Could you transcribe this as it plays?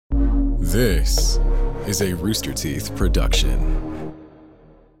This is a Rooster Teeth production.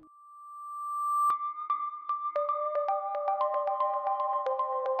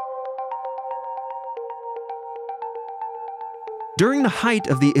 During the height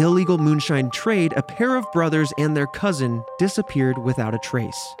of the illegal moonshine trade, a pair of brothers and their cousin disappeared without a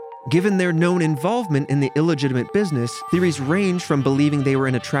trace. Given their known involvement in the illegitimate business, theories range from believing they were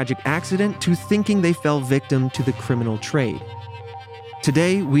in a tragic accident to thinking they fell victim to the criminal trade.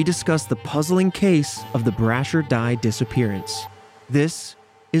 Today, we discuss the puzzling case of the Brasher Dye disappearance. This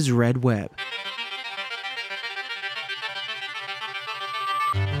is Red Web.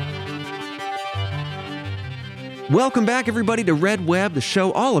 Welcome back, everybody, to Red Web, the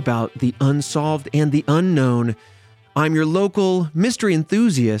show all about the unsolved and the unknown. I'm your local mystery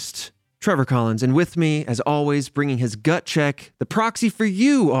enthusiast, Trevor Collins, and with me, as always, bringing his gut check, the proxy for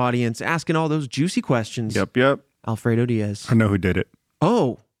you, audience, asking all those juicy questions. Yep. Alfredo Diaz. I know who did it.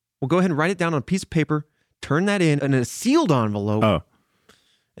 Oh, well, go ahead and write it down on a piece of paper, turn that in a sealed envelope,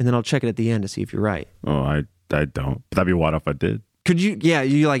 and then I'll check it at the end to see if you're right. Oh, I don't. But that'd be wild if I did. Could you? Yeah,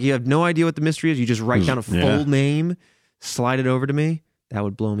 you have no idea what the mystery is. You just write down a full name, slide it over to me. That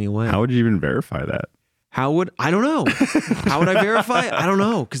would blow me away. How would you even verify that? I don't know. How would I verify? I don't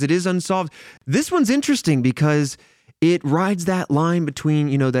know, because it is unsolved. This one's interesting because it rides that line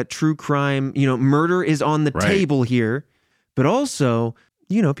between, that true crime, murder is on the table here, but also,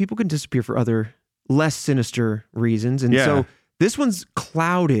 people can disappear for other less sinister reasons. And so this one's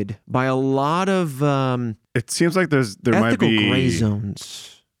clouded by a lot of it seems like there might be gray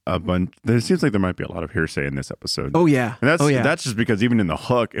zones. A bunch. There seems like there might be a lot of hearsay in this episode. Oh yeah. And that's just because even in the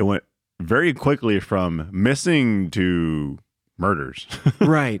hook, it went very quickly from missing to murders.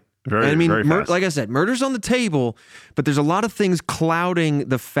 Right. Very fast. Like I said, murder's on the table, but there's a lot of things clouding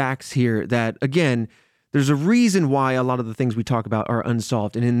the facts here that, again, there's a reason why a lot of the things we talk about are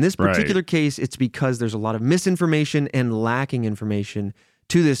unsolved. And in this particular case, it's because there's a lot of misinformation and lacking information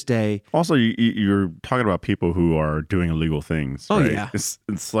to this day. Also, you're talking about people who are doing illegal things. Oh, right? yeah.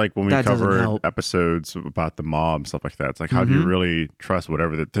 It's like when we That doesn't cover help. episodes about the mob, stuff like that. It's like, how do you really trust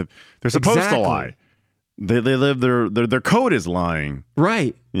whatever they're supposed to lie? They live their code is lying.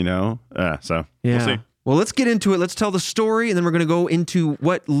 Right. So we'll see. Well, let's get into it. Let's tell the story, and then we're going to go into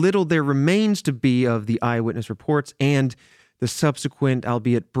what little there remains to be of the eyewitness reports and the subsequent,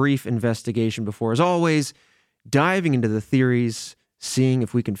 albeit brief, investigation before, as always, diving into the theories, seeing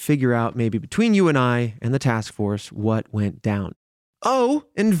if we can figure out, maybe between you and I and the task force, what went down. Oh,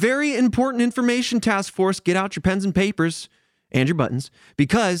 and very important information, task force, get out your pens and papers and your buttons,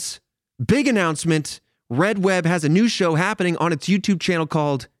 because big announcement, Red Web has a new show happening on its YouTube channel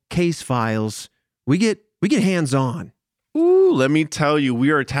called Case Files. We get hands-on. Ooh, let me tell you, we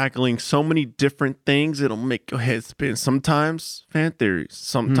are tackling so many different things. It'll make your head spin. Sometimes fan theories.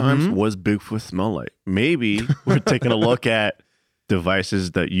 Sometimes was Bigfoot smell like? Maybe we're taking a look at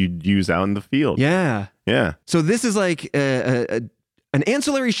devices that you'd use out in the field. Yeah. So this is like an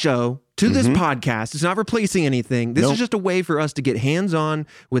ancillary show to this podcast. It's not replacing anything. This is just a way for us to get hands-on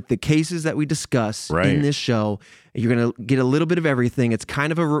with the cases that we discuss in this show. You're going to get a little bit of everything. It's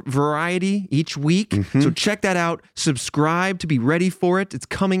kind of a variety each week. So check that out. Subscribe to be ready for it. It's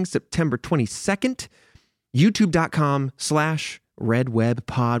coming September 22nd.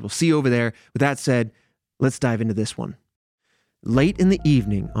 YouTube.com/RedWebPod. We'll see you over there. With that said, let's dive into this one. Late in the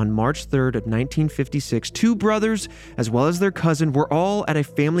evening on March 3rd of 1956, two brothers, as well as their cousin, were all at a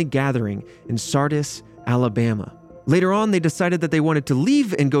family gathering in Sardis, Alabama. Later on, they decided that they wanted to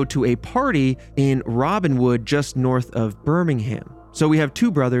leave and go to a party in Robinwood, just north of Birmingham. So we have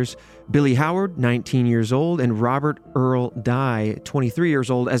two brothers, Billy Howard, 19 years old, and Robert Earl Dye, 23 years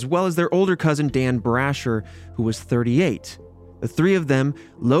old, as well as their older cousin, Dan Brasher, who was 38. The three of them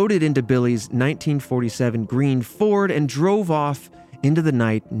loaded into Billy's 1947 green Ford and drove off into the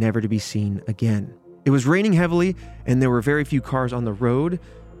night, never to be seen again. It was raining heavily, and there were very few cars on the road,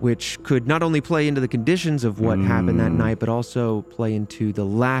 which could not only play into the conditions of what happened that night, but also play into the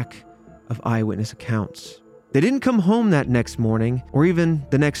lack of eyewitness accounts. They didn't come home that next morning, or even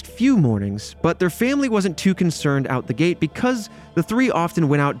the next few mornings, but their family wasn't too concerned out the gate because the three often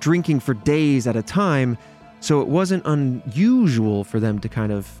went out drinking for days at a time, so it wasn't unusual for them to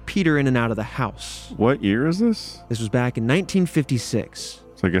kind of peter in and out of the house. What year is this? This was back in 1956.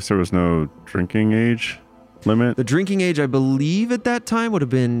 So I guess there was no drinking age limit? The drinking age, I believe, at that time would have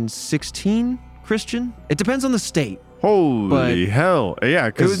been 16, Christian. It depends on the state. Holy hell. Yeah,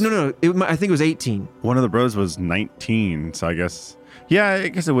 because... I think it was 18. One of the bros was 19, so I guess... Yeah, I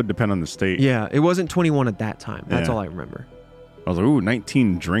guess it would depend on the state. Yeah, it wasn't 21 at that time. That's all I remember. I was like, ooh,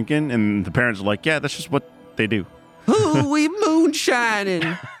 19 drinking? And the parents were like, yeah, that's just what they do. Ooh, we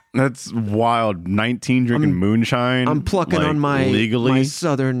moonshining. That's wild. 19 drinking moonshine. I'm plucking like, on my legally.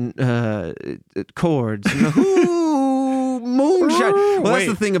 southern chords. Ooh, moonshine. Well, that's Wait.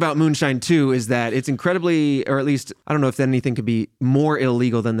 the thing about moonshine too, is that it's incredibly, or at least I don't know if anything could be more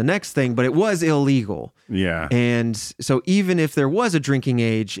illegal than the next thing, but it was illegal. Yeah. And so even if there was a drinking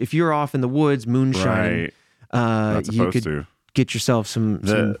age, if you're off in the woods moonshining, Not you supposed could to. get yourself some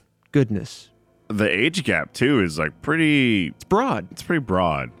goodness. The age gap too is like pretty. It's broad. It's pretty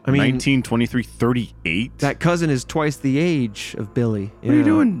broad. I mean, 19, 23, 38. That cousin is twice the age of Billy. What are you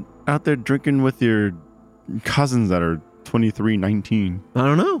doing out there drinking with your cousins that are 23, 19? I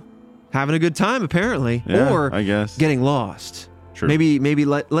don't know. Having a good time, apparently. Yeah, or I guess. getting lost. True. Maybe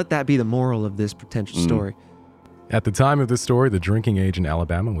let that be the moral of this potential story. At the time of this story, the drinking age in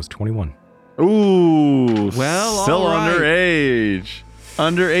Alabama was 21. Ooh. Well, still all right. underage.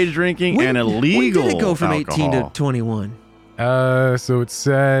 Underage drinking and illegal When did it go from alcohol. 18 to 21? So it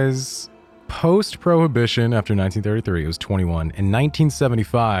says post-prohibition after 1933, it was 21. In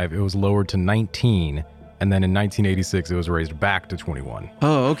 1975, it was lowered to 19. And then in 1986, it was raised back to 21.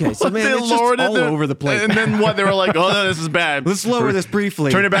 Oh, okay. So, man, They it's just lowered it all to- over the place. And then what? They were like, oh, no, this is bad. Let's lower this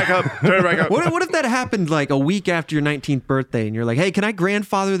briefly. Turn it back up. Turn it back up. What if that happened like a week after your 19th birthday and you're like, hey, can I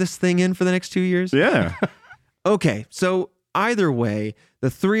grandfather this thing in for the next 2 years? Yeah. Okay, so either way, the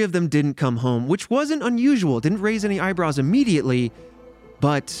three of them didn't come home, which wasn't unusual. It didn't raise any eyebrows immediately,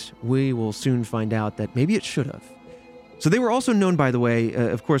 but we will soon find out that maybe it should have. So they were also known, by the way,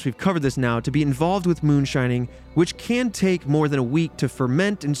 of course we've covered this now, to be involved with moonshining, which can take more than a week to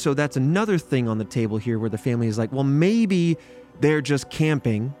ferment, and so that's another thing on the table here where the family is like, well, maybe they're just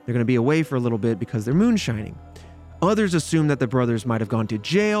camping. They're going to be away for a little bit because they're moonshining. Others assume that the brothers might have gone to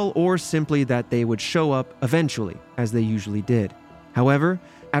jail or simply that they would show up eventually, as they usually did. However,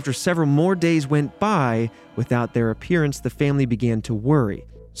 after several more days went by without their appearance, the family began to worry.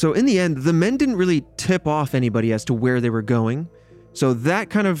 So in the end, the men didn't really tip off anybody as to where they were going. So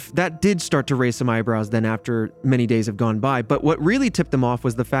that did start to raise some eyebrows then after many days have gone by. But what really tipped them off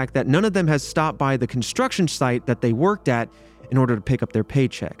was the fact that none of them has stopped by the construction site that they worked at in order to pick up their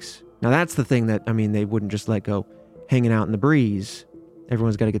paychecks. Now that's the thing that, they wouldn't just let go hanging out in the breeze.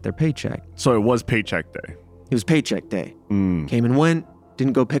 Everyone's got to get their paycheck. So it was paycheck day. It was paycheck day. Came and went,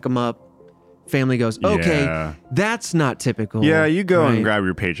 didn't go pick them up. Family goes, okay, Yeah. that's not typical. Yeah, you go right? and grab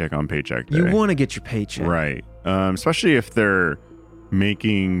your paycheck on paycheck day. You want to get your paycheck. Right. Especially if they're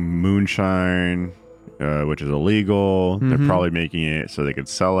making moonshine, which is illegal. They're probably making it so they could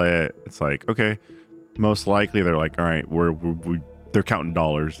sell it. It's like, okay, most likely they're like, all right, they're counting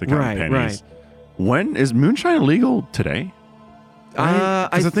dollars. They're counting Right, pennies. When is moonshine illegal today? I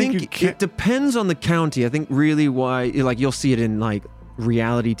 'Cause think you it can't- depends on the county. I think really why, you'll see it in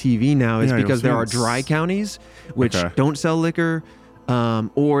reality TV now is Yeah, you'll because see there are it. dry counties which Okay. don't sell liquor.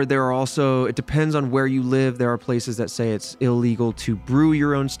 Or there are also, it depends on where you live. There are places that say it's illegal to brew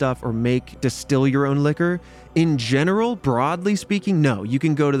your own stuff or distill your own liquor. In general, broadly speaking, no, you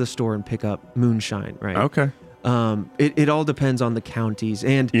can go to the store and pick up moonshine, right? Okay. It all depends on the counties.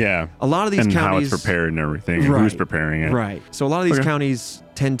 And Yeah. a lot of these And counties, how it's prepared and everything. And Right. who's preparing it. right. So a lot of these Okay. counties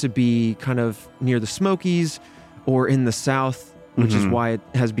tend to be kind of near the Smokies or in the South, which is why it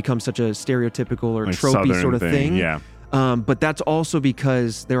has become such a stereotypical or Like tropey southern sort of thing. Yeah. But that's also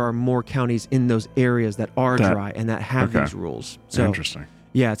because there are more counties in those areas that are dry and that have okay. these rules. So Interesting.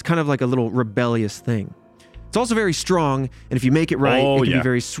 yeah, it's kind of like a little rebellious thing. It's also very strong, and if you make it right, Oh, it can yeah. be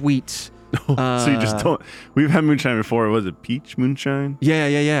very sweet. So you just don't. We've had moonshine before. Was it peach moonshine?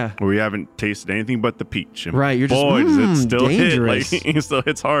 Yeah. Where we haven't tasted anything but the peach. And Right, you're just, boy, does it still dangerous. hit. Like, it still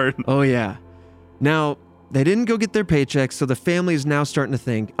hits hard. Oh, yeah. Now, they didn't go get their paychecks, so the family is now starting to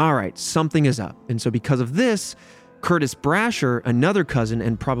think, all right, something is up. And so because of this, Curtis Brasher, another cousin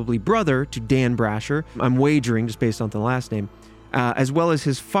and probably brother to Dan Brasher, I'm wagering just based on the last name, as well as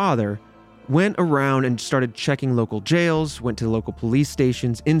his father, went around and started checking local jails, went to local police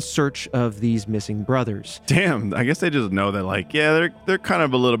stations in search of these missing brothers. Damn, I guess they just know that, like, yeah, they're kind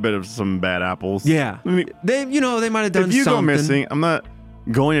of a little bit of some bad apples. Yeah. I mean, They might have done if you something. go missing, I'm not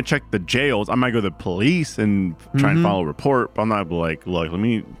going to check the jails. I might go to the police and try and file a report. But I'm not like, look,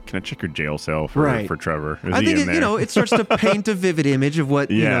 can I check your jail cell for Right. Trevor? Is I he think in there? it starts to paint a vivid image of what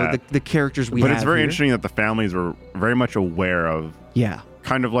Yeah. the characters we but have it's very here. interesting that the families were very much aware of Yeah.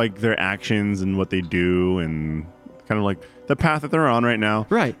 kind of like their actions and what they do and kind of like the path that they're on right now.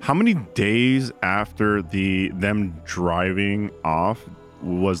 Right. How many days after them driving off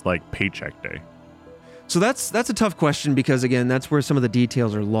was like paycheck day? So that's a tough question because again, that's where some of the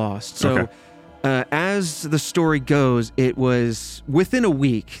details are lost. So Okay. As the story goes, it was within a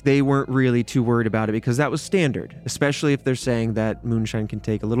week. They weren't really too worried about it because that was standard, especially if they're saying that moonshine can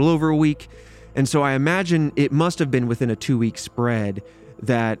take a little over a week. And so I imagine it must have been within a 2-week spread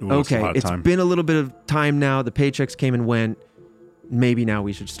that, okay, it's been a little bit of time now. The paychecks came and went. Maybe now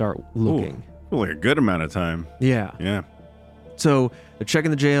we should start looking. Ooh, like a good amount of time. Yeah. Yeah. So they're checking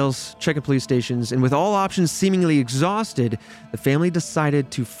the jails, checking police stations, and with all options seemingly exhausted, the family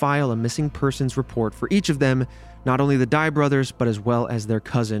decided to file a missing persons report for each of them, not only the Dye brothers, but as well as their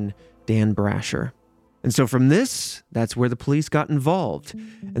cousin, Dan Brasher. And so from this, that's where the police got involved.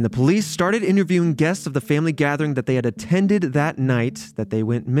 And the police started interviewing guests of the family gathering that they had attended that night that they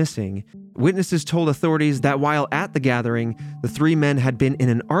went missing. Witnesses told authorities that while at the gathering, the 3 men had been in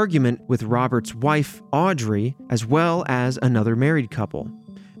an argument with Robert's wife, Audrey, as well as another married couple.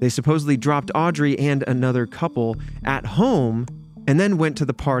 They supposedly dropped Audrey and another couple at home and then went to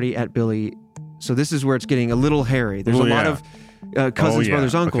the party at Billy. So this is where it's getting a little hairy. There's a lot of cousins,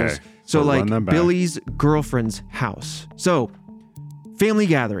 brothers, uncles. Okay. So like Billy's girlfriend's house. So family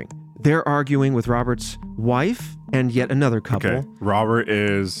gathering. They're arguing with Robert's wife and yet another couple. Okay. Robert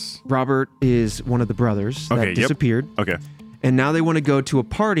is one of the brothers that disappeared. Okay. And now they want to go to a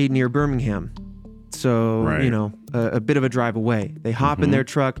party near Birmingham. So, a bit of a drive away. They hop in their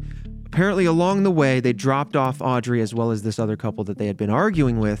truck. Apparently along the way, they dropped off Audrey as well as this other couple that they had been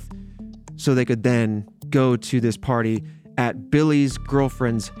arguing with so they could then go to this party at Billy's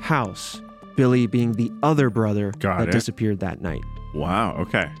girlfriend's house. Billy being the other brother that disappeared that night. Wow.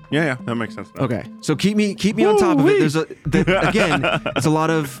 Okay. Yeah, that makes sense now. Okay. So keep me on top of it. Again, it's a lot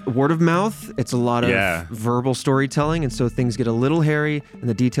of word of mouth. It's a lot of verbal storytelling. And so things get a little hairy and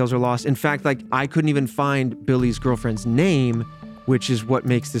the details are lost. In fact, like I couldn't even find Billy's girlfriend's name, which is what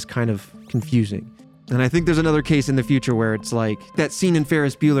makes this kind of confusing. And I think there's another case in the future where it's like that scene in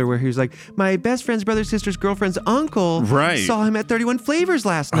Ferris Bueller where he was like, my best friend's brother, sister's girlfriend's uncle saw him at 31 Flavors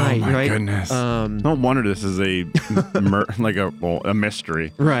last night. Oh my goodness. No wonder this is a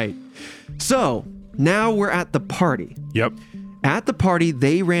mystery. Right. So now we're at the party. Yep. At the party,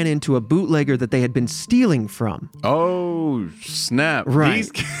 they ran into a bootlegger that they had been stealing from. Oh, snap. Right.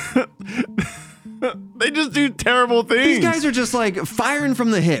 They just do terrible things. These guys are just like firing from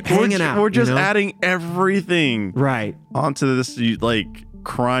the hip, hanging out. We're just adding everything onto this like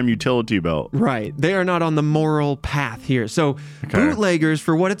crime utility belt. Right. They are not on the moral path here. So bootleggers,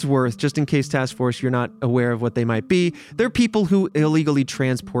 for what it's worth, just in case Task Force, you're not aware of what they might be, they're people who illegally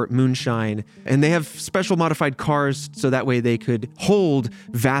transport moonshine, and they have special modified cars so that way they could hold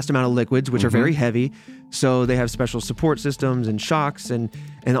vast amount of liquids, which are very heavy. So they have special support systems and shocks, and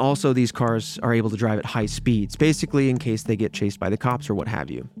also these cars are able to drive at high speeds, basically in case they get chased by the cops or what have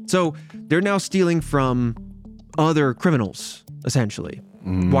you. So they're now stealing from other criminals, essentially,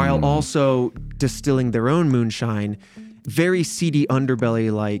 while also distilling their own moonshine. Very seedy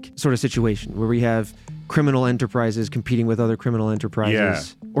underbelly-like sort of situation where we have criminal enterprises competing with other criminal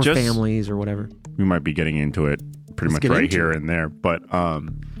enterprises or families or whatever. We might be getting into it pretty much right here and there, but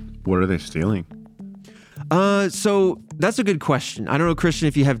what are they stealing? So that's a good question. I don't know, Christian,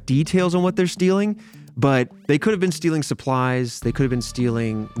 if you have details on what they're stealing, but they could have been stealing supplies. They could have been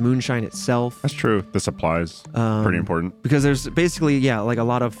stealing moonshine itself. That's true. The supplies, pretty important. Because there's basically, like a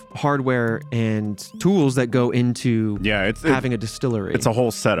lot of hardware and tools that go into having a distillery. It's a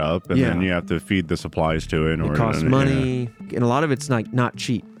whole setup, and then you have to feed the supplies to it. It costs money, and a lot of it's not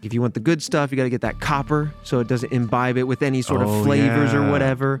cheap. If you want the good stuff, you got to get that copper so it doesn't imbibe it with any sort of flavors or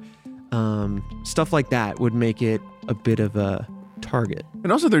whatever. Stuff like that would make it a bit of a target.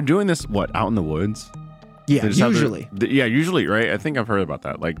 And also they're doing this, out in the woods? Yeah, usually. Usually, right? I think I've heard about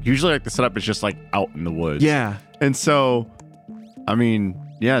that. Like, usually the setup is just out in the woods. Yeah. And so, I mean,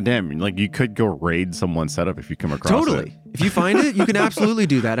 damn, you could go raid someone's setup if you come across it. Totally. If you find it, you can absolutely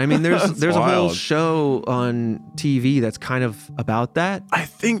do that. I mean, there's a whole show on TV that's kind of about that. I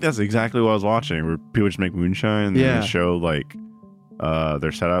think that's exactly what I was watching, where people just make moonshine and they show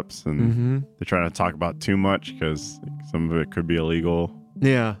their setups, and they're trying to talk about too much because some of it could be illegal.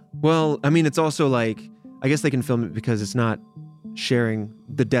 Yeah. Well, I mean, it's also I guess they can film it because it's not sharing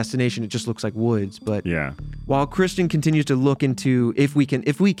the destination. It just looks like woods. But while Christian continues to look into if we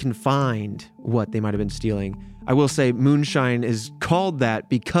can find what they might have been stealing, I will say moonshine is called that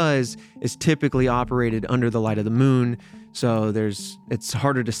because it's typically operated under the light of the moon. So it's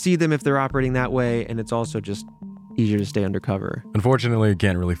harder to see them if they're operating that way, and it's also just easier to stay undercover. Unfortunately, you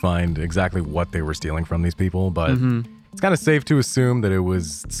can't really find exactly what they were stealing from these people, but it's kind of safe to assume that it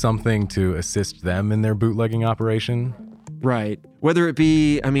was something to assist them in their bootlegging operation. Right. Whether it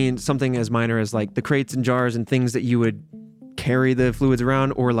be, something as minor as the crates and jars and things that you would carry the fluids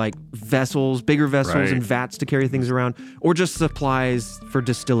around, or like vessels, bigger vessels and vats to carry things around, or just supplies for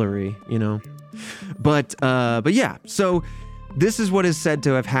distillery, you know. But yeah, so this is what is said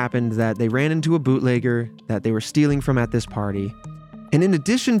to have happened, that they ran into a bootlegger that they were stealing from at this party. And in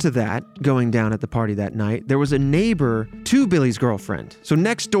addition to that, going down at the party that night, there was a neighbor to Billy's girlfriend. So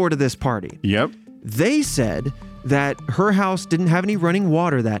next door to this party. Yep. They said that her house didn't have any running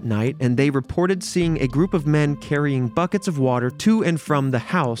water that night, and they reported seeing a group of men carrying buckets of water to and from the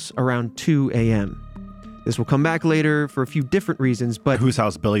house around 2 a.m. This will come back later for a few different reasons, but... Whose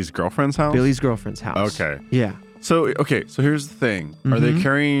house? Billy's girlfriend's house? Billy's girlfriend's house. Okay. Yeah. So here's the thing. Are they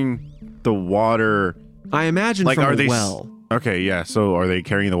carrying the water... I imagine like, from are a they well. Okay, yeah. So are they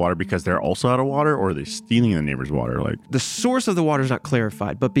carrying the water because they're also out of water, or are they stealing the neighbor's water? Like, the source of the water is not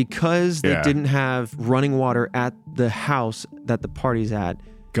clarified, but because they didn't have running water at the house that the party's at,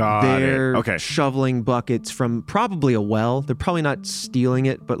 they're shoveling buckets from probably a well. They're probably not stealing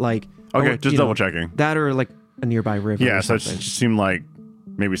it, but like... Okay, just double checking. That or like a nearby river. Yeah, so it just seemed like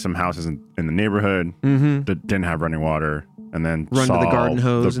maybe some houses in the neighborhood that didn't have running water, and then run to the garden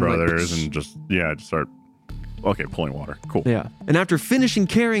hose the brothers and just start... Okay, pulling water. Cool. Yeah. And after finishing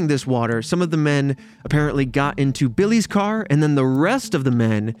carrying this water, some of the men apparently got into Billy's car, and then the rest of the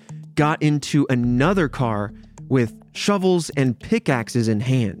men got into another car with shovels and pickaxes in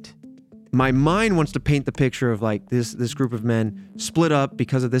hand. My mind wants to paint the picture of like this group of men split up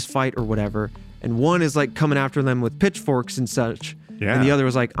because of this fight or whatever, and one is like coming after them with pitchforks and such, and the other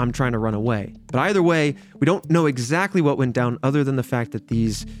was like, I'm trying to run away. But either way, we don't know exactly what went down other than the fact that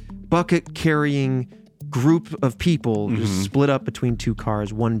these bucket-carrying group of people just split up between two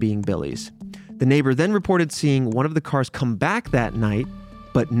cars, one being Billy's. The neighbor then reported seeing one of the cars come back that night,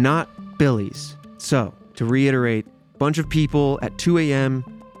 but not Billy's. So, to reiterate, bunch of people at 2 a.m.,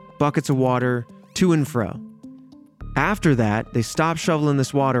 buckets of water, to and fro. After that, they stop shoveling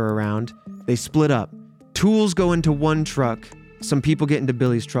this water around. They split up. Tools go into one truck. Some people get into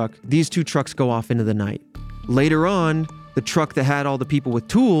Billy's truck. These two trucks go off into the night. Later on, the truck that had all the people with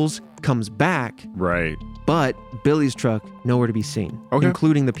tools comes back. Right. But Billy's truck, nowhere to be seen,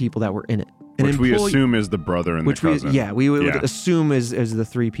 including the people that were in it. Which we assume is the brother and the cousin. We would assume as the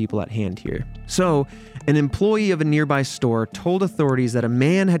three people at hand here. So, an employee of a nearby store told authorities that a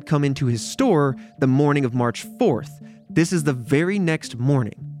man had come into his store the morning of March 4th. This is the very next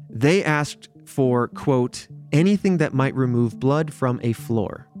morning. They asked for, quote, anything that might remove blood from a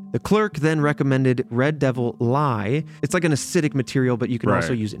floor. The clerk then recommended Red Devil Lye. It's like an acidic material, but you can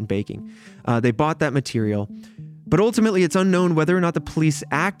also use it in baking. They bought that material. But ultimately, it's unknown whether or not the police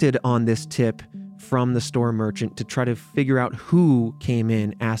acted on this tip from the store merchant to try to figure out who came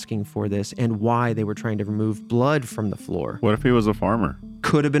in asking for this and why they were trying to remove blood from the floor. What if he was a farmer?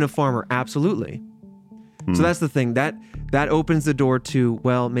 Could have been a farmer, absolutely. So that's the thing. That opens the door to,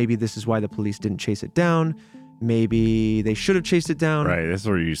 well, maybe this is why the police didn't chase it down. Maybe they should have chased it down. Right. That's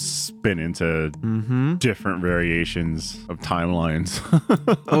where you spin into different variations of timelines.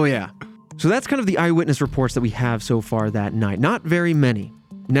 Oh, yeah. So that's kind of the eyewitness reports that we have so far that night. Not very many.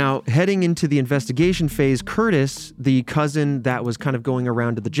 Now, heading into the investigation phase, Curtis, the cousin that was kind of going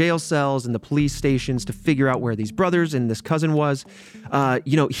around to the jail cells and the police stations to figure out where these brothers and this cousin was,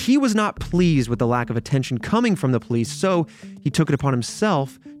 he was not pleased with the lack of attention coming from the police, so he took it upon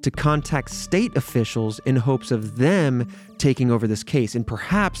himself to contact state officials in hopes of them taking over this case and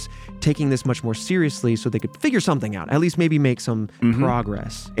perhaps taking this much more seriously so they could figure something out, at least maybe make some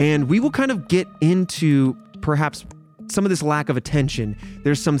progress. And we will kind of get into perhaps some of this lack of attention.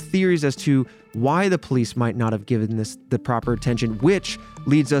 There's some theories as to why the police might not have given this the proper attention, which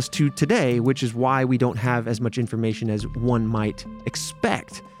leads us to today, which is why we don't have as much information as one might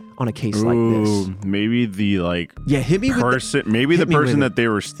expect on a case like this. Maybe the hit me person, maybe the person that they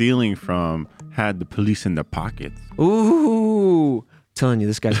were stealing from had the police in their pockets. Ooh. Telling you,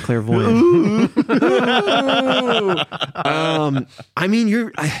 this guy's clairvoyant.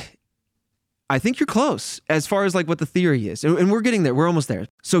 I think you're close as far as like what the theory is. And we're getting there. We're almost there.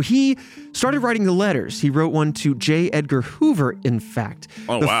 So he started writing the letters. He wrote one to J. Edgar Hoover, in fact.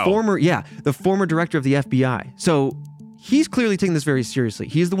 The former director of the FBI. So he's clearly taking this very seriously.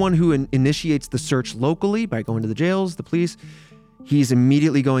 He's the one who initiates the search locally by going to the jails, the police. He's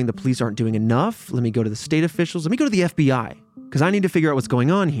immediately going, the police aren't doing enough. Let me go to the state officials. Let me go to the FBI because I need to figure out what's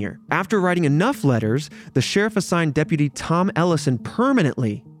going on here. After writing enough letters, the sheriff assigned Deputy Tom Ellison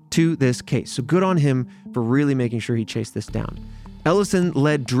permanently to this case. So good on him for really making sure he chased this down. Ellison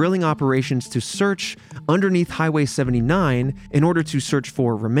led drilling operations to search underneath Highway 79 in order to search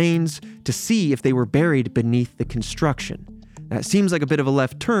for remains to see if they were buried beneath the construction. That seems like a bit of a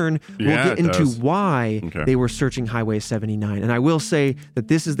left turn. We'll get into why they were searching Highway 79. And I will say that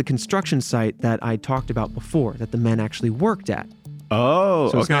this is the construction site that I talked about before, that the men actually worked at. Oh,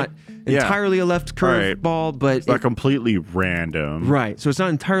 so it's not entirely a left curveball, but it's not completely random. Right. So it's not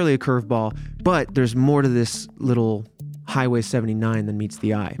entirely a curveball, but there's more to this little Highway 79 than meets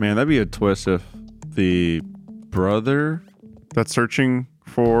the eye. Man, that'd be a twist if the brother that's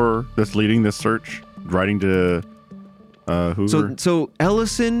leading this search, writing to Hoover. So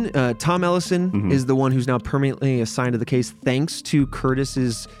Ellison, Tom Ellison, is the one who's now permanently assigned to the case thanks to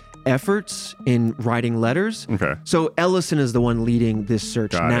Curtis's efforts in writing letters. Okay. So Ellison is the one leading this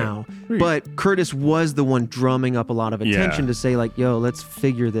search now. But Curtis was the one drumming up a lot of attention to say, like, yo, let's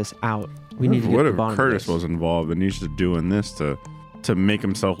figure this out. We need to get to the bottom of this. What if Curtis was involved and he's just doing this to make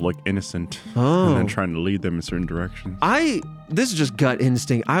himself look innocent and then trying to lead them in certain directions? This is just gut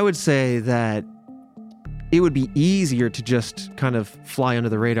instinct. I would say that it would be easier to just kind of fly under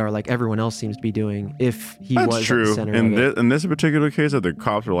the radar like everyone else seems to be doing if he was at the center of it. In this particular case, the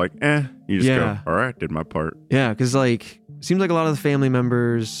cops are like, you just go, all right, did my part. Yeah, because like, seems like a lot of the family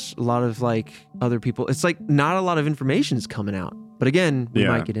members, a lot of like other people, it's like not a lot of information is coming out. But again, we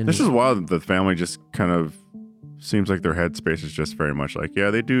might get into this. Is wild. The family just kind of seems like their headspace is just very much like,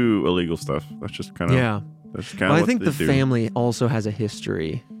 they do illegal stuff. That's just kind of That's kind of I think the family also has a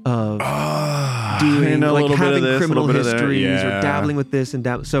history of doing like having criminal histories or dabbling with this and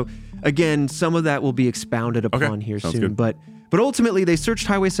that. So again, some of that will be expounded upon here soon. But ultimately, they searched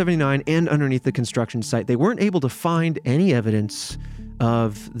Highway 79 and underneath the construction site. They weren't able to find any evidence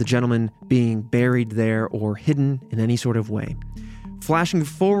of the gentleman being buried there or hidden in any sort of way. Flashing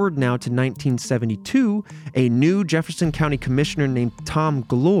forward now to 1972, a new Jefferson County commissioner named Tom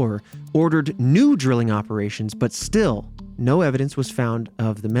Glore ordered new drilling operations, but still no evidence was found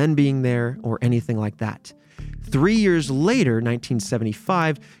of the men being there or anything like that. 3 years later,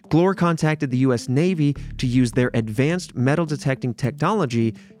 1975, Glore contacted the U.S. Navy to use their advanced metal detecting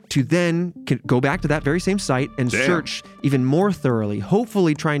technology to then go back to that very same site and search even more thoroughly,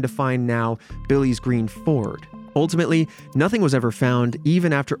 hopefully trying to find now Billy's green Ford. Ultimately, nothing was ever found,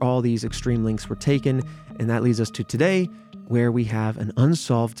 even after all these extreme lengths were taken, and that leads us to today, where we have an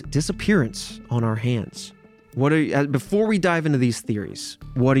unsolved disappearance on our hands. Before we dive into these theories,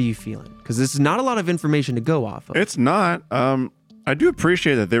 what are you feeling? Because this is not a lot of information to go off of. It's not. I do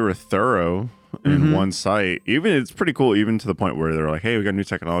appreciate that they were thorough in one site. It's pretty cool, even to the point where they're like, hey, we got new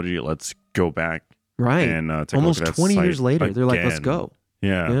technology, let's go back. Right. And take almost a look at that 20 site years later, again. They're like, let's go.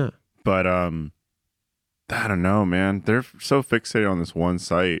 Yeah. But I don't know, man. They're so fixated on this one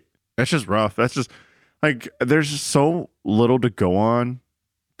site. That's just rough. That's just like, there's just so little to go on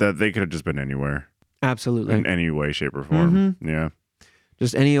that they could have just been anywhere. Absolutely. In any way, shape, or form. Yeah.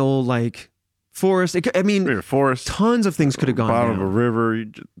 Just any old like forest. Forest. Tons of things could have gone down. Bottom of a river,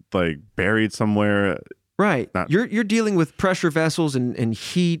 like buried somewhere. Right. You're dealing with pressure vessels and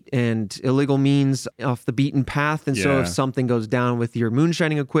heat and illegal means off the beaten path. And so if something goes down with your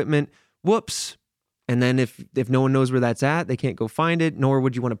moonshining equipment, whoops. And then if no one knows where that's at, they can't go find it, nor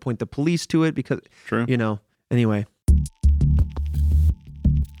would you want to point the police to it because, anyway.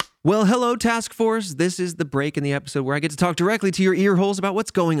 Well, hello, Task Force. This is the break in the episode where I get to talk directly to your ear holes about what's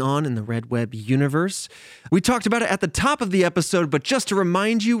going on in the Red Web universe. We talked about it at the top of the episode, but just to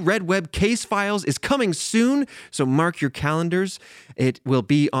remind you, Red Web Case Files is coming soon, so mark your calendars. It will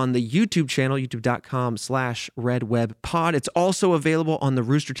be on the YouTube channel, youtube.com/RedWebPod. It's also available on the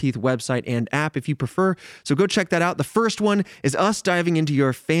Rooster Teeth website and app if you prefer, so go check that out. The first one is us diving into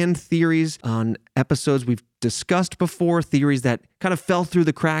your fan theories on episodes we've discussed before, theories that kind of fell through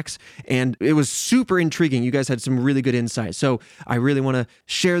the cracks, and it was super intriguing. You guys had some really good insight, so I really want to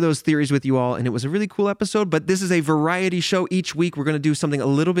share those theories with you all, and it was a really cool episode. But this is a variety show. Each week we're going to do something a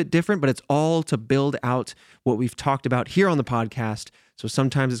little bit different, but it's all to build out what we've talked about here on the podcast. So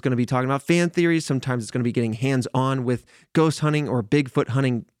sometimes it's going to be talking about fan theories, sometimes it's going to be getting hands-on with ghost hunting or Bigfoot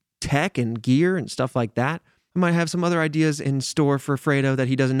hunting tech and gear and stuff like that. I might have some other ideas in store for Fredo that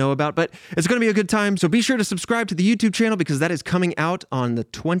he doesn't know about, but it's going to be a good time. So be sure to subscribe to the YouTube channel because that is coming out on the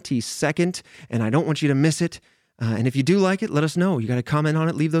 22nd, and I don't want you to miss it. And if you do like it, let us know. You got to comment on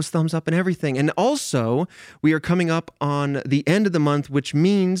it, leave those thumbs up and everything. And also, we are coming up on the end of the month, which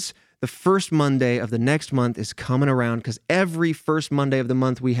means the first Monday of the next month is coming around because every first Monday of the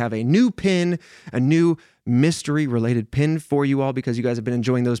month, we have a new pin, a new mystery-related pin for you all because you guys have been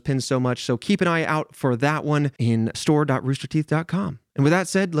enjoying those pins so much. So keep an eye out for that one in store.roosterteeth.com. And with that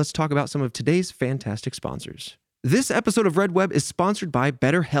said, let's talk about some of today's fantastic sponsors. This episode of Red Web is sponsored by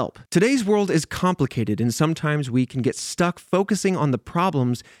BetterHelp. Today's world is complicated, and sometimes we can get stuck focusing on the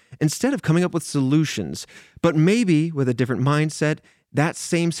problems instead of coming up with solutions. But maybe with a different mindset, that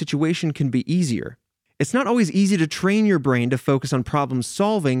same situation can be easier. It's not always easy to train your brain to focus on problem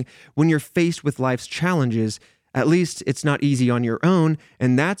solving when you're faced with life's challenges. At least it's not easy on your own,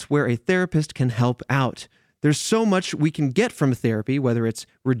 and that's where a therapist can help out. There's so much we can get from therapy, whether it's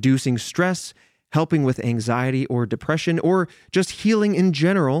reducing stress, helping with anxiety or depression, or just healing in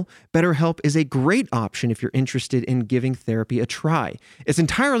general. BetterHelp is a great option if you're interested in giving therapy a try. It's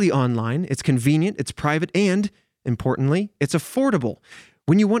entirely online, it's convenient, it's private, and, importantly, it's affordable.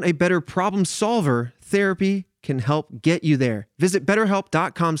 When you want a better problem solver, therapy can help get you there. Visit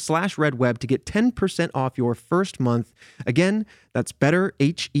betterhelp.com/redweb to get 10% off your first month. Again, that's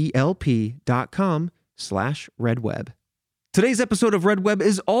betterhelp.com/redweb. Today's episode of Red Web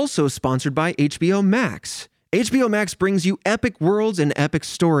is also sponsored by HBO Max. HBO Max brings you epic worlds and epic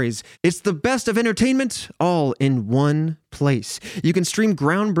stories. It's the best of entertainment all in one place. You can stream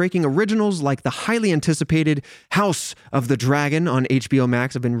groundbreaking originals like the highly anticipated House of the Dragon on HBO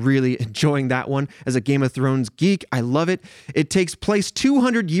Max. I've been really enjoying that one as a Game of Thrones geek. I love it. It takes place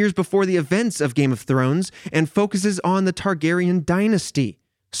 200 years before the events of Game of Thrones and focuses on the Targaryen dynasty.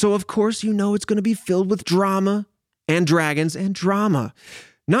 So of course you know it's going to be filled with drama and dragons and drama.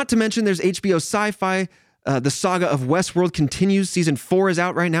 Not to mention there's HBO Sci-Fi. The saga of Westworld continues. Season 4 is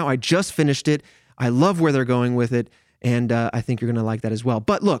out right now. I just finished it. I love where they're going with it, and I think you're going to like that as well.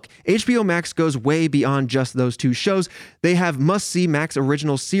 But look, HBO Max goes way beyond just those two shows. They have must-see Max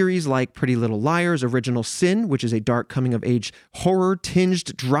original series like Pretty Little Liars, Original Sin, which is a dark coming-of-age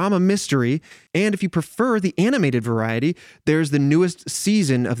horror-tinged drama mystery. And if you prefer the animated variety, there's the newest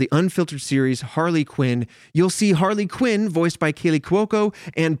season of the unfiltered series Harley Quinn. You'll see Harley Quinn, voiced by Kaylee Cuoco,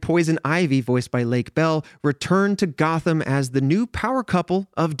 and Poison Ivy, voiced by Lake Bell, return to Gotham as the new power couple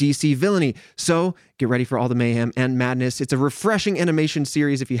of DC villainy. So get ready for all the mayhem and madness. It's a refreshing animation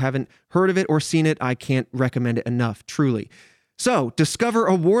series. If you haven't heard of it or seen it, I can't recommend it enough, truly. So, discover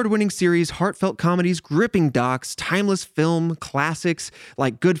award-winning series, heartfelt comedies, gripping docs, timeless film classics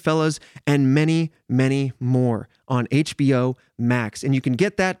like Goodfellas, and many, many more on HBO Max. And you can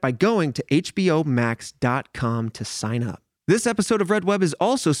get that by going to hbomax.com to sign up. This episode of Red Web is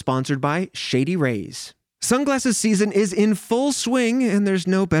also sponsored by Shady Rays. Sunglasses season is in full swing, and there's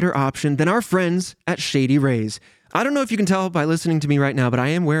no better option than our friends at Shady Rays. I don't know if you can tell by listening to me right now, but I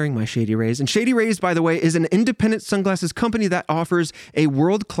am wearing my Shady Rays. And Shady Rays, by the way, is an independent sunglasses company that offers a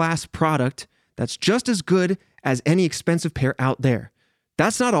world-class product that's just as good as any expensive pair out there.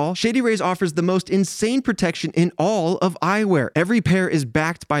 That's not all. Shady Rays offers the most insane protection in all of eyewear. Every pair is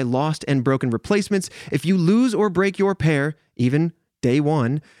backed by lost and broken replacements. If you lose or break your pair, even day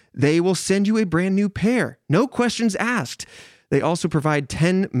one, they will send you a brand new pair. No questions asked. They also provide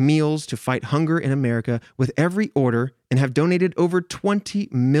 10 meals to fight hunger in America with every order and have donated over 20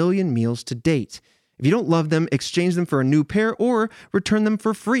 million meals to date. If you don't love them, exchange them for a new pair or return them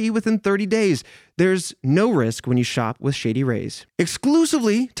for free within 30 days. There's no risk when you shop with Shady Rays.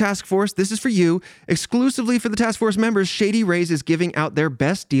 Exclusively, Task Force, this is for you. Exclusively for the Task Force members, Shady Rays is giving out their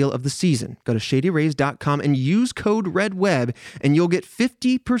best deal of the season. Go to shadyrays.com and use code REDWEB and you'll get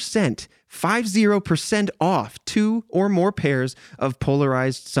 50% off 2 or more pairs of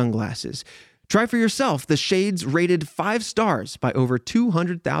polarized sunglasses. Try for yourself the shades rated 5 stars by over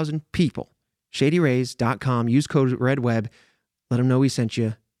 200,000 people. ShadyRays.com. Use code REDWEB. Let them know we sent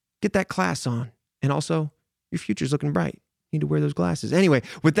you. Get that class on. And also, your future's looking bright. You need to wear those glasses. Anyway,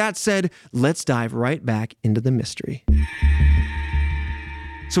 with that said, let's dive right back into the mystery.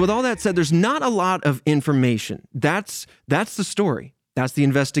 So with all that said, there's not a lot of information. That's the story. That's the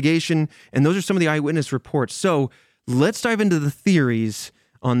investigation. And those are some of the eyewitness reports. So let's dive into the theories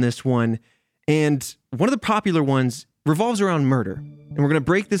on this one. And one of the popular ones revolves around murder. And we're going to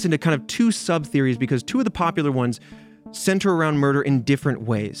break this into kind of 2 sub-theories because 2 of the popular ones center around murder in different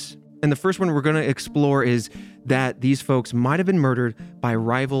ways. And the first one we're going to explore is that these folks might have been murdered by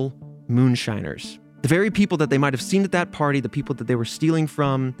rival moonshiners. The very people that they might have seen at that party, the people that they were stealing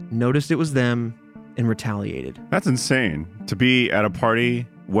from, noticed it was them and retaliated. That's insane. To be at a party,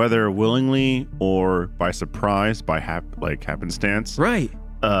 whether willingly or by surprise, by happenstance. Right.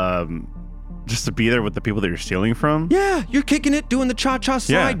 Just to be there with the people that you're stealing from? Yeah, you're kicking it, doing the cha-cha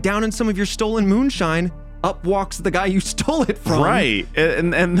slide, down in some of your stolen moonshine. Up walks the guy you stole it from. Right.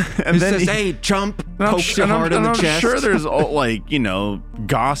 And then says, hey, chump, pokes you hard in the chest. I'm sure there's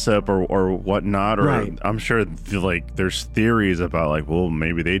gossip or whatnot. Or right. I'm sure there's theories about well,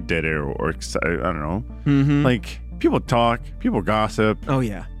 maybe they did it or I don't know. Mm-hmm. People talk, people gossip. Oh,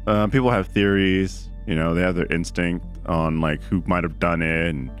 yeah. People have theories. You know, they have their instinct on like who might have done it,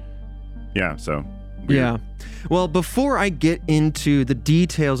 and yeah, so weird. Yeah. Well, before I get into the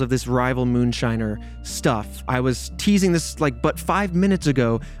details of this rival moonshiner stuff, I was teasing this but 5 minutes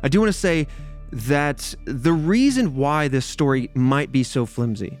ago. I do want to say that the reason why this story might be so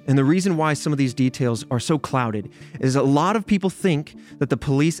flimsy and the reason why some of these details are so clouded is a lot of people think that the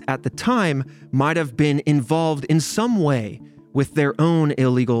police at the time might have been involved in some way with their own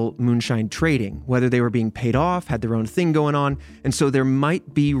illegal moonshine trading, whether they were being paid off, had their own thing going on. And so there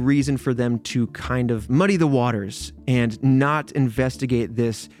might be reason for them to kind of muddy the waters and not investigate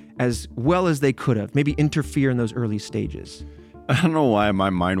this as well as they could have, maybe interfere in those early stages. I don't know why my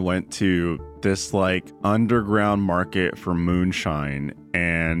mind went to this like underground market for moonshine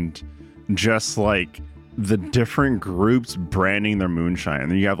and just like the different groups branding their moonshine.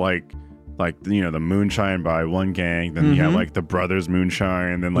 And then you have like you know, the moonshine by one gang, then you have like the brothers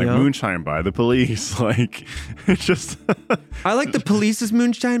moonshine, then like moonshine by the police. Like it's just I like the police's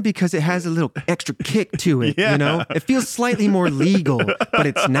moonshine because it has a little extra kick to it. You know, it feels slightly more legal, but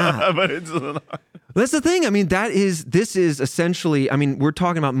it's not. But it's not. That's the thing. I mean, this is essentially, I mean, we're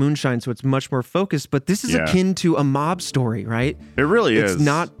talking about moonshine, so it's much more focused, but this is akin to a mob story, right? It really is. It's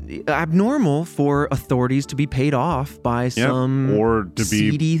not abnormal for authorities to be paid off by some or to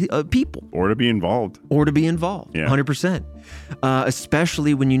seedy people. Or to be involved. Yeah. 100%.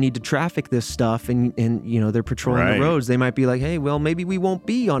 Especially when you need to traffic this stuff and you know, they're patrolling the roads. They might be like, hey, well, maybe we won't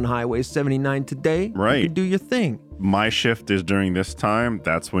be on Highway 79 today. Right. You can do your thing. My shift is during this time.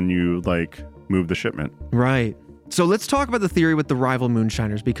 That's when you like move the shipment. Right. So let's talk about the theory with the rival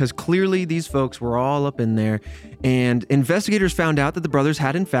moonshiners, because clearly these folks were all up in there, and investigators found out that the brothers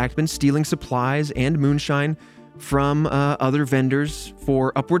had in fact been stealing supplies and moonshine from other vendors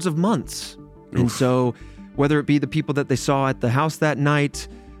for upwards of months. Oof. And so whether it be the people that they saw at the house that night,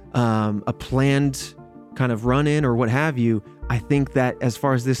 a planned kind of run-in or what have you, I think that as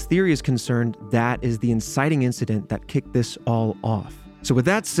far as this theory is concerned, that is the inciting incident that kicked this all off. So with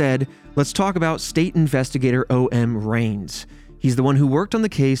that said, let's talk about state investigator O.M. Raines. He's the one who worked on the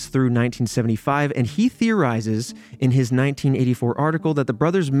case through 1975, and he theorizes in his 1984 article that the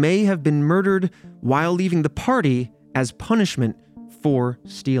brothers may have been murdered while leaving the party as punishment for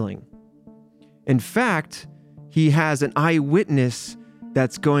stealing. In fact, he has an eyewitness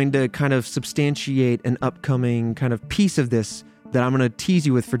that's going to kind of substantiate an upcoming kind of piece of this that I'm going to tease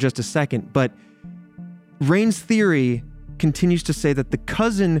you with for just a second. But Raines' theory continues to say that the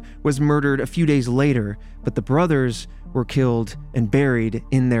cousin was murdered a few days later, but the brothers were killed and buried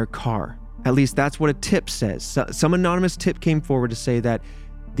in their car. At least that's what a tip says. Some anonymous tip came forward to say that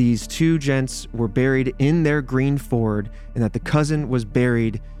these two gents were buried in their green Ford and that the cousin was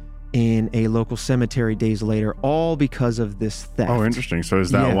buried in a local cemetery days later, all because of this theft. Oh, interesting. So is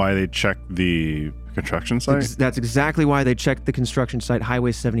that why they checked the construction site? That's exactly why they checked the construction site,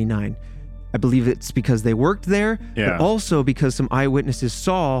 Highway 79. I believe it's because they worked there, but also because some eyewitnesses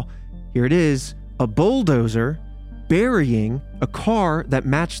saw, here it is, a bulldozer burying a car that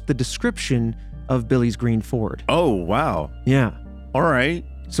matched the description of Billy's green Ford. Oh, wow. Yeah. All right.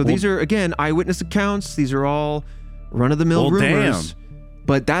 So these are, again, eyewitness accounts. These are all run-of-the-mill rumors. Damn.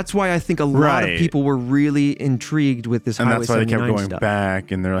 But that's why I think a lot of people were really intrigued with this Highway 79 stuff. And that's why they kept going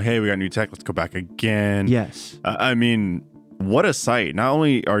back, and they're like, hey, we got new tech, let's go back again. Yes. I mean, what a sight. Not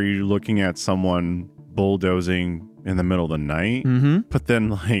only are you looking at someone bulldozing in the middle of the night, but then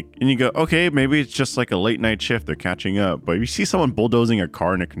like, and you go, okay, maybe it's just like a late night shift, they're catching up. But if you see someone bulldozing a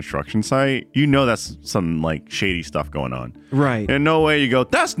car in a construction site, you know that's some like shady stuff going on. Right. And no way you go,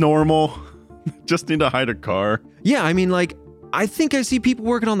 that's normal. Just need to hide a car. Yeah, I mean, like, I think I see people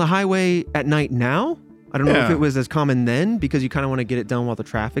working on the highway at night now. I don't know if it was as common then because you kind of want to get it done while the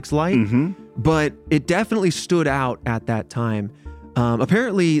traffic's light, but it definitely stood out at that time.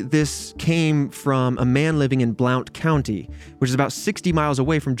 Apparently, this came from a man living in Blount County, which is about 60 miles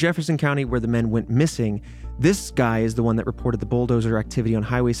away from Jefferson County, where the men went missing. This guy is the one that reported the bulldozer activity on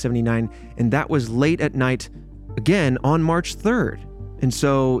Highway 79, and that was late at night, again, on March 3rd. And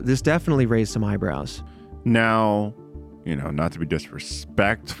so this definitely raised some eyebrows. Now, you know, not to be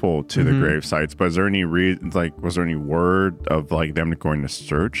disrespectful to the grave sites, but is there any was there any word of like them going to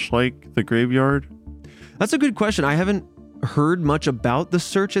search like the graveyard? That's a good question. I haven't heard much about the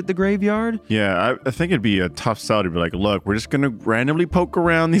search at the graveyard. Yeah, I think it'd be a tough sell to be like, look, we're just going to randomly poke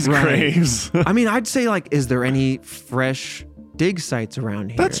around these graves. I mean, I'd say like, is there any fresh dig sites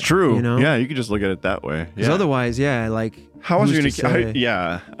around here? That's true. You know? Yeah, you could just look at it that way. Because otherwise, like, how is you going to?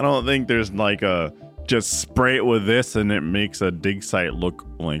 I don't think there's like a just spray it with this and it makes a dig site look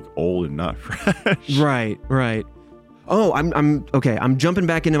like old and not fresh. Right. Oh, I'm okay. I'm jumping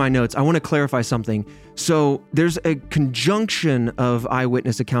back into my notes. I want to clarify something. So there's a conjunction of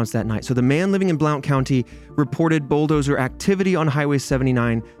eyewitness accounts that night. So the man living in Blount County reported bulldozer activity on Highway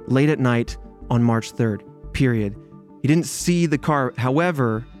 79 late at night on March 3rd, period. He didn't see the car.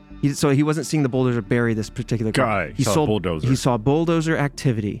 However, he wasn't seeing the bulldozer bury this particular car. He saw bulldozer. He saw bulldozer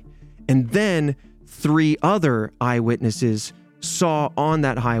activity. And then 3 other eyewitnesses saw on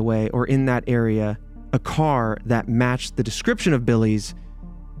that highway or in that area a car that matched the description of Billy's.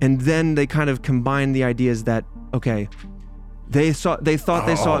 And then they kind of combined the ideas that, okay, they thought they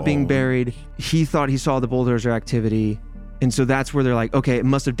saw it being buried. He thought he saw the bulldozer activity. And so that's where they're like, okay, it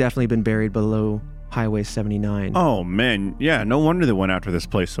must have definitely been buried below Highway 79. Oh, man. Yeah, no wonder they went after this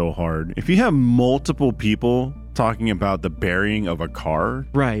place so hard. If you have multiple people talking about the burying of a car.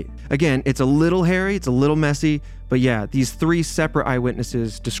 Right. Again, it's a little hairy, it's a little messy, but yeah, these 3 separate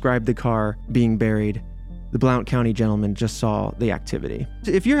eyewitnesses described the car being buried. The Blount County gentleman just saw the activity.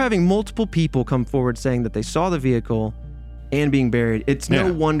 If you're having multiple people come forward saying that they saw the vehicle and being buried, it's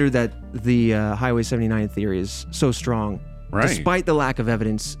no wonder that the Highway 79 theory is so strong, despite the lack of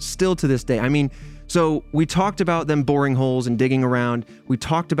evidence still to this day. I mean, so we talked about them boring holes and digging around. We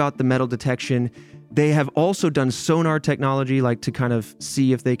talked about the metal detection. They have also done sonar technology, like to kind of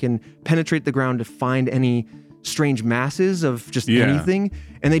see if they can penetrate the ground to find any strange masses of just anything.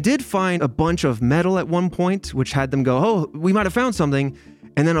 And they did find a bunch of metal at one point, which had them go, oh, we might have found something.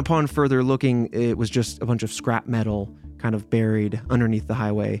 And then upon further looking, it was just a bunch of scrap metal kind of buried underneath the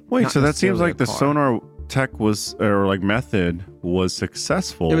highway. Wait, so that seems like the sonar tech method was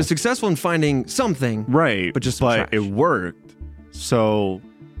successful. It was successful in finding something. Right. But it worked. So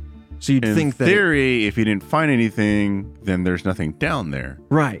you'd think that in theory, if you didn't find anything, then there's nothing down there.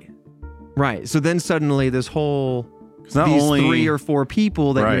 Right. So then suddenly these 3 or 4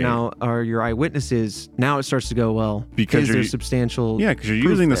 people that you now are your eyewitnesses, now it starts to go, well, because there's substantial because you're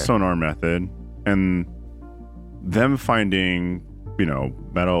using the sonar method and them finding,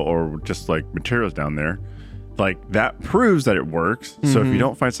 metal or just like materials down there, like that proves that it works. Mm-hmm. So if you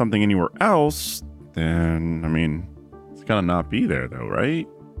don't find something anywhere else, then, I mean, it's gotta not be there though, right?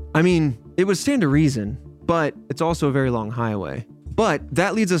 I mean, it would stand to reason, but it's also a very long highway. But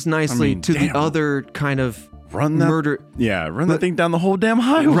that leads us nicely to the other kind of murder. Yeah, run that thing down the whole damn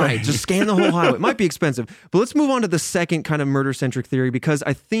highway. Right, just scan the whole highway. It might be expensive. But let's move on to the second kind of murder-centric theory, because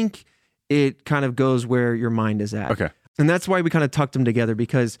I think it kind of goes where your mind is at. Okay. And that's why we kind of tucked them together,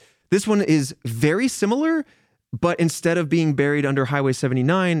 because this one is very similar, but instead of being buried under Highway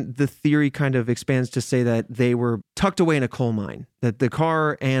 79, the theory kind of expands to say that they were tucked away in a coal mine, that the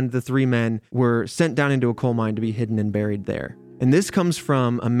car and the 3 men were sent down into a coal mine to be hidden and buried there. And this comes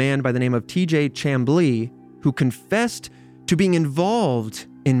from a man by the name of T.J. Chamblee, who confessed to being involved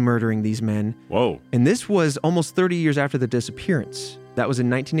in murdering these men. Whoa. And this was almost 30 years after the disappearance. That was in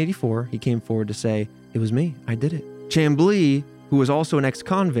 1984. He came forward to say, it was me, I did it. Chamblee, who was also an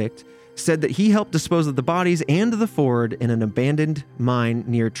ex-convict, said that he helped dispose of the bodies and the Ford in an abandoned mine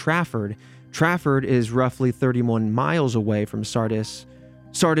near Trafford. Trafford is roughly 31 miles away from Sardis.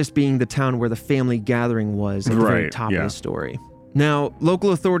 Sardis being the town where the family gathering was at the very top of the story. Now,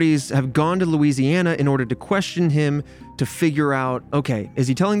 local authorities have gone to Louisiana in order to question him to figure out, okay, is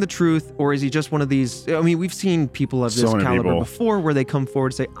he telling the truth or is he just one of these? I mean, we've seen people of this caliber before where they come forward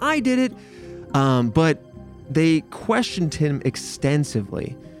and say, I did it. But they questioned him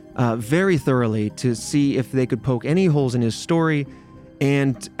extensively, very thoroughly, to see if they could poke any holes in his story.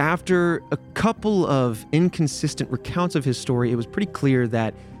 And after a couple of inconsistent recounts of his story, it was pretty clear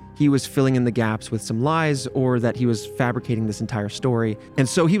that he was filling in the gaps with some lies or that he was fabricating this entire story. And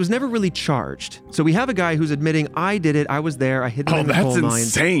so he was never really charged. So we have a guy who's admitting, I did it, I was there, I hid them in the coal mine. That's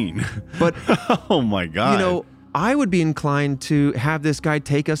insane. But, oh my God. I would be inclined to have this guy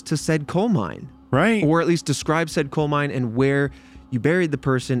take us to said coal mine. Right. Or at least describe said coal mine and where you buried the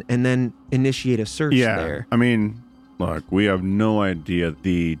person and then initiate a search there. I mean, look, we have no idea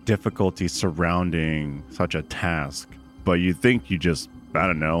the difficulty surrounding such a task, but you think you just, I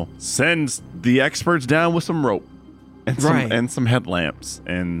don't know, send the experts down with some rope and some headlamps.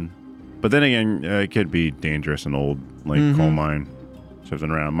 But then again, it could be dangerous and old, like coal mine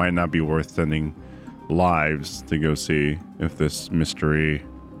shifting around. Might not be worth sending lives to go see if this mystery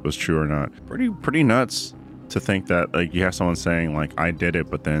was true or not. Pretty nuts to think that like you have someone saying like I did it,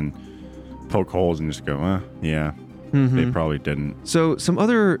 but then poke holes and just go, they probably didn't. So some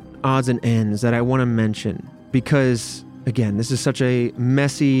other odds and ends that I want to mention, because again, this is such a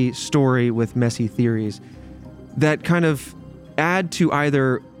messy story with messy theories that kind of add to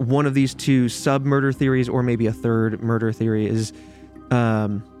either one of these 2 sub-murder theories or maybe a third murder theory is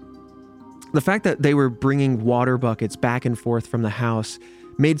The fact that they were bringing water buckets back and forth from the house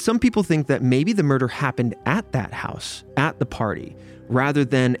made some people think that maybe the murder happened at that house, at the party, rather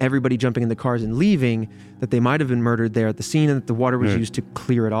than everybody jumping in the cars and leaving, that they might have been murdered there at the scene and that the water was used to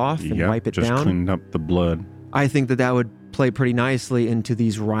clear it off and wipe it just down. cleaned up the blood. I think that would play pretty nicely into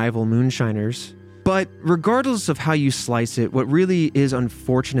these rival moonshiners. But regardless of how you slice it, what really is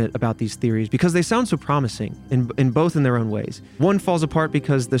unfortunate about these theories, because they sound so promising in both in their own ways. One falls apart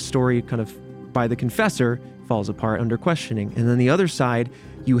because the story kind of by the confessor falls apart under questioning. And then the other side,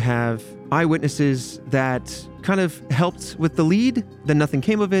 you have eyewitnesses that kind of helped with the lead, then nothing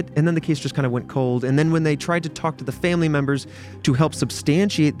came of it, and then the case just kind of went cold. And then when they tried to talk to the family members to help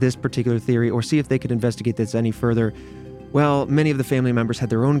substantiate this particular theory or see if they could investigate this any further, well, many of the family members had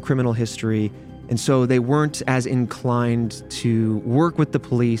their own criminal history, and so they weren't as inclined to work with the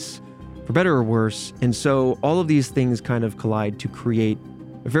police, for better or worse. And so all of these things kind of collide to create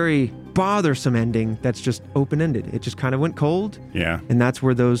a very bothersome ending that's just open-ended. It just kind of went cold. Yeah. And that's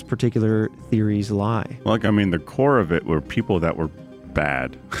where those particular theories lie. Like, I mean, the core of it were people that were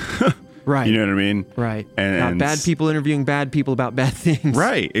bad. Right. You know what I mean? Right. And bad people interviewing bad people about bad things.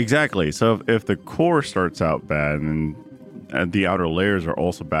 Right, exactly. So if the core starts out bad and the outer layers are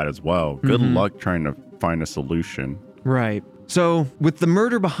also bad as well, good luck trying to find a solution. Right. So with the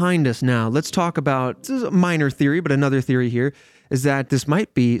murder behind us now, let's talk about, this is a minor theory, but another theory here is that this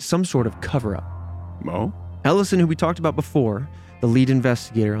might be some sort of cover-up. Oh? Ellison, who we talked about before, the lead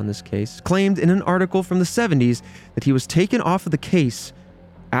investigator on this case, claimed in an article from the 70s that he was taken off of the case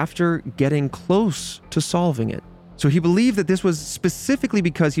after getting close to solving it. So he believed that this was specifically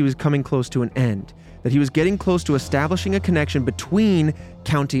because he was coming close to an end, that he was getting close to establishing a connection between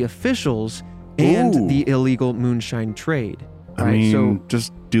county officials and the illegal moonshine trade. I Right? mean,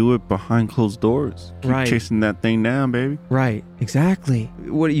 just do it behind closed doors. Keep Right. chasing that thing down, baby. Right, exactly.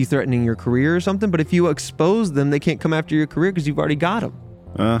 What, are you threatening your career or something? But if you expose them, they can't come after your career because you've already got them.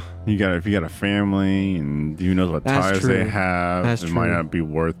 If you got a family and who knows what That's ties true. they have, That's it might true. not be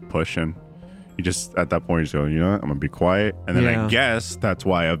worth pushing. You just, at that point, you just go, you know what, I'm going to be quiet. And then Yeah. I guess that's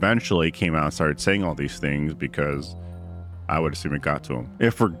why I eventually came out and started saying all these things, because I would assume it got to him.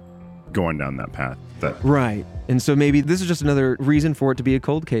 If we're going down that path. Right. And so maybe this is just another reason for it to be a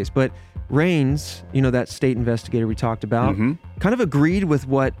cold case. But Raines, that state investigator we talked about, kind of agreed with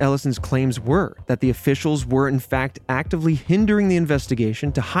what Ellison's claims were, that the officials were in fact actively hindering the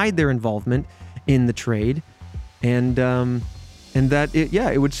investigation to hide their involvement in the trade. And that,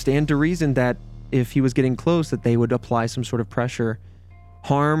 it would stand to reason that if he was getting close, that they would apply some sort of pressure,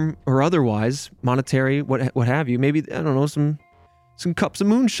 harm or otherwise, monetary, what have you. Maybe, I don't know, some cups of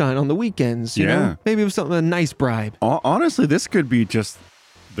moonshine on the weekends, you know? Maybe it was something, a nice bribe. Honestly, this could be just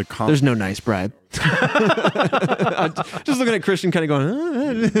the There's no nice bribe. Just looking at Christian kind of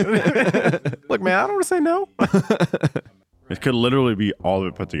going, Look, man, I don't want to say no. It could literally be all of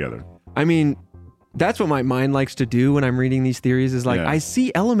it put together. I mean, that's what my mind likes to do when I'm reading these theories is like, Yeah. I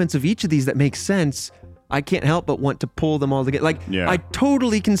see elements of each of these that make sense. I can't help but want to pull them all together. Like, Yeah. I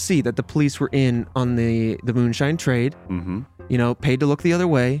totally can see that the police were in on the moonshine trade, paid to look the other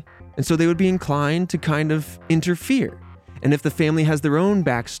way. And so they would be inclined to kind of interfere. And if the family has their own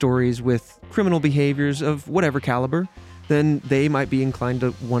backstories with criminal behaviors of whatever caliber, then they might be inclined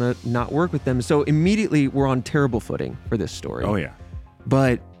to want to not work with them. So immediately we're on terrible footing for this story. Oh, yeah.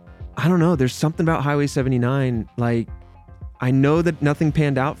 But I don't know. There's something about Highway 79. Like, I know that nothing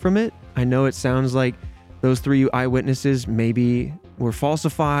panned out from it. I know it sounds like those 3 eyewitnesses maybe were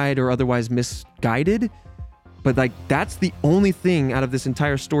falsified or otherwise misguided. But like, that's the only thing out of this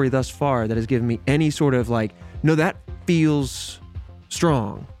entire story thus far that has given me any sort of like, no, that feels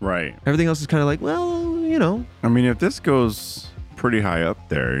strong. Right. Everything else is kind of like, well, I mean, if this goes pretty high up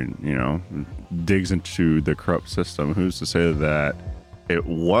there, digs into the corrupt system, who's to say that it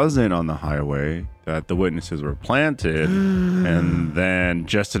wasn't on the highway, that the witnesses were planted, and then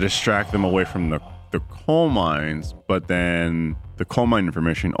just to distract them away from the coal mines, but then the coal mine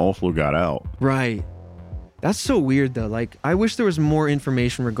information also got out. Right. That's so weird though. Like, I wish there was more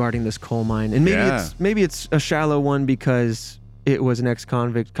information regarding this coal mine. And maybe it's a shallow one because it was an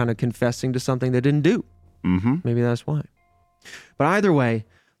ex-convict kind of confessing to something they didn't do. Maybe that's why. But either way,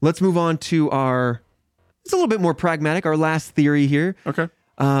 let's move on to it's a little bit more pragmatic, our last theory here. Okay.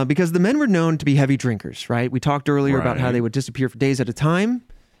 Because the men were known to be heavy drinkers, right? We talked earlier about how Right. they would disappear for days at a time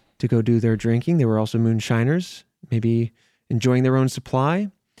to go do their drinking. They were also moonshiners, maybe enjoying their own supply.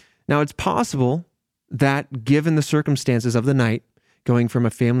 Now, it's possible that given the circumstances of the night, going from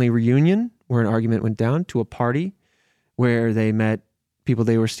a family reunion where an argument went down to a party where they met people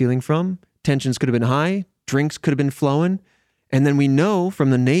they were stealing from, tensions could have been high, drinks could have been flowing, And then we know from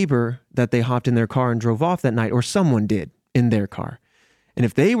the neighbor that they hopped in their car and drove off that night, or someone did in their car. And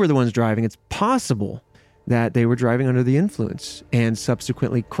if they were the ones driving, it's possible that they were driving under the influence and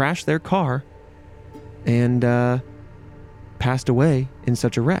subsequently crashed their car and passed away in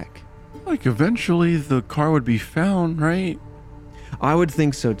such a wreck. Like eventually the car would be found, right? I would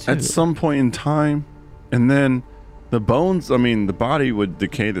think so too. At some point in time. And then the bones, I mean, the body would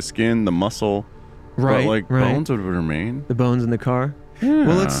decay, the skin, the muscle. Right, But like right. bones would remain. The bones in the car? Yeah.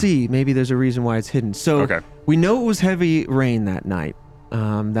 Well, let's see. Maybe there's a reason why it's hidden. So Okay. we know it was heavy rain that night.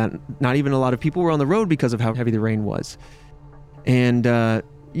 That not even a lot of people were on the road because of how heavy the rain was. And,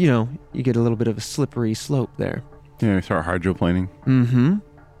 you get a little bit of a slippery slope there. Yeah, you start hydroplaning. Mm-hmm.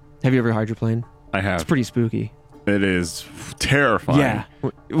 Have you ever hydroplaned? I have. It's pretty spooky. It is terrifying. Yeah.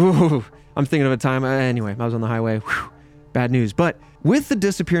 Ooh, I'm thinking of a time. Anyway, I was on the highway. Whew, bad news. But with the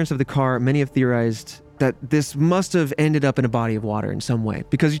disappearance of the car, many have theorized that this must have ended up in a body of water in some way.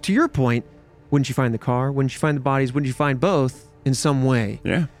 Because to your point, wouldn't you find the car? Wouldn't you find the bodies? Wouldn't you find both in some way?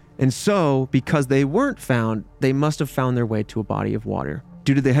 Yeah. And so, because they weren't found, they must have found their way to a body of water.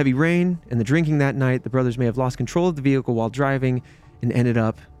 Due to the heavy rain and the drinking that night, the brothers may have lost control of the vehicle while driving and ended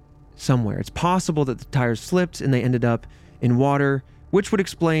up somewhere. It's possible that the tires slipped and they ended up in water, which would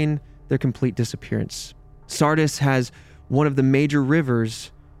explain their complete disappearance. Sardis has one of the major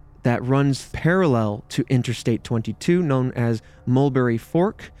rivers that runs parallel to Interstate 22, known as Mulberry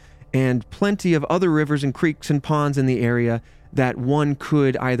Fork, and plenty of other rivers and creeks and ponds in the area that one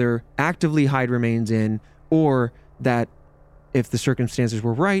could either actively hide remains in, or that if the circumstances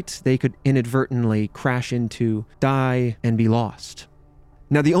were right, they could inadvertently crash into, die, and be lost.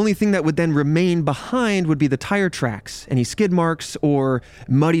 Now, the only thing that would then remain behind would be the tire tracks, any skid marks or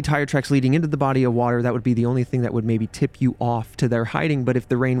muddy tire tracks leading into the body of water. That would be the only thing that would maybe tip you off to their hiding. But if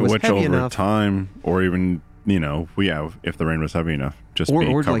the rain was Which heavy over enough, time, or even, if the rain was heavy enough, just be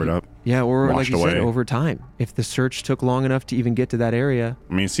covered up. Yeah, or like washed you said, away. over time. If the search took long enough to even get to that area,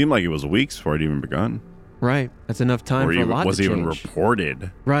 I mean, it seemed like it was weeks before it even begun. right, that's enough time Or for even a lot was to even change.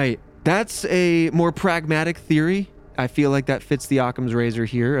 reported. Right. That's a more pragmatic theory. I feel like that fits the Occam's razor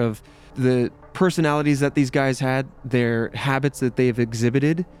here of the personalities that these guys had, their habits that they've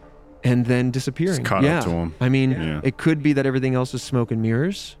exhibited, and then disappearing. Just caught up to 'em. I mean, Yeah. it could be that everything else is smoke and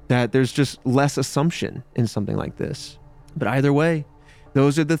mirrors, that there's just less assumption in something like this. But either way,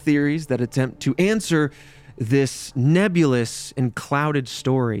 those are the theories that attempt to answer this nebulous and clouded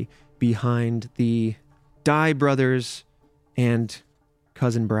story behind the Dye brothers and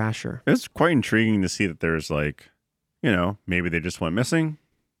cousin Brasher. It's quite intriguing to see that there's maybe they just went missing.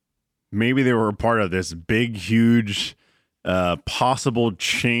 Maybe they were a part of this big, huge, possible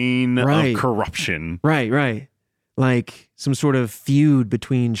chain Right. of corruption. Right. Like some sort of feud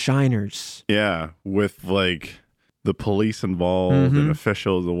between shiners. Yeah, with the police involved Mhm. and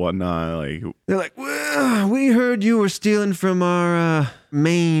officials and whatnot. Like They're like, well, we heard you were stealing from our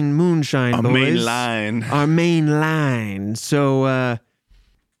main moonshine a boys. main line. Our main line. So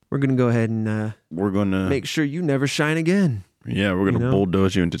we're going to go ahead and We're gonna make sure you never shine again. we're gonna you know?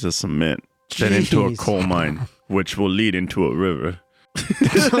 bulldoze you into the cement, then into a Jeez. coal mine, which will lead into a river.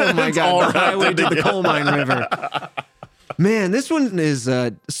 Oh my all God, the wrapped highway to the together. coal mine river. Man, this one is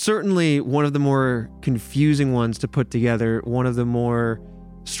certainly one of the more confusing ones to put together. One of the more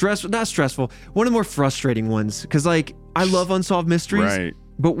not stressful, one of the more frustrating ones. Because I love unsolved mysteries, Right.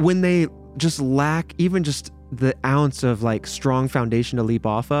 but when they just lack even just the ounce of strong foundation to leap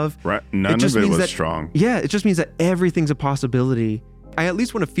off of, Right. None just of it means was that- strong. yeah, it just means that everything's a possibility. I at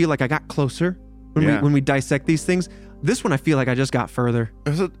least want to feel like I got closer when we dissect these things. This one, I feel like I just got further.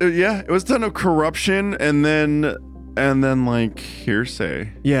 It was done of corruption and then hearsay.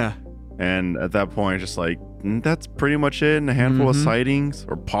 Yeah. And at that point, just that's pretty much it. And a handful of Mhm. sightings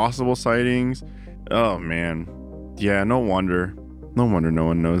or possible sightings. Oh man, yeah. No wonder no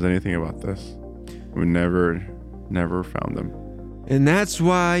one knows anything about this. We never found them. And that's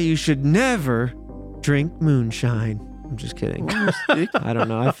why you should never drink moonshine. I'm just kidding. I don't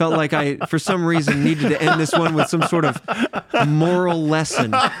know. I felt like I, for some reason, needed to end this one with some sort of moral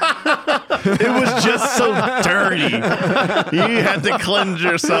lesson. It was just so dirty. You had to cleanse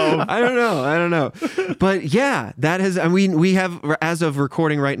yourself. I don't know. But yeah, that has, we have, as of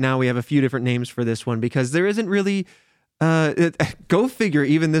recording right now, we have a few different names for this one because there isn't really, go figure,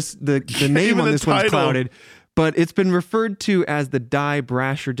 even the name Even on the this one's title. clouded. But it's been referred to as the Dye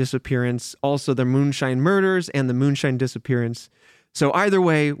Brasher disappearance, also the Moonshine murders and the Moonshine disappearance. So either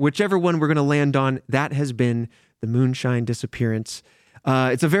way, whichever one we're going to land on, that has been the Moonshine disappearance.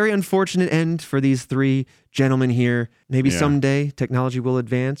 It's a very unfortunate end for these three gentlemen here. Maybe Yeah. someday technology will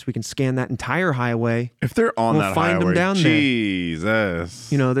advance. We can scan that entire highway. If they're on We'll that find 'em highway, down there.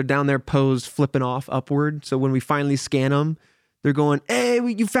 Jesus. You know, they're down there posed, flipping off upward. So when we finally scan them, they're going, hey,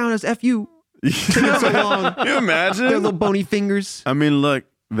 you found us, F you. So long. Can you Their imagine? little bony fingers. I mean, look,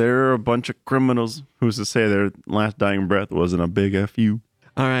 they're a bunch of criminals. Who's to say their last dying breath wasn't a big FU?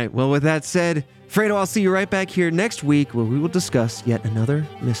 All right. Well, with that said, Fredo, I'll see you right back here next week where we will discuss yet another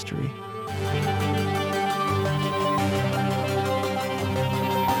mystery.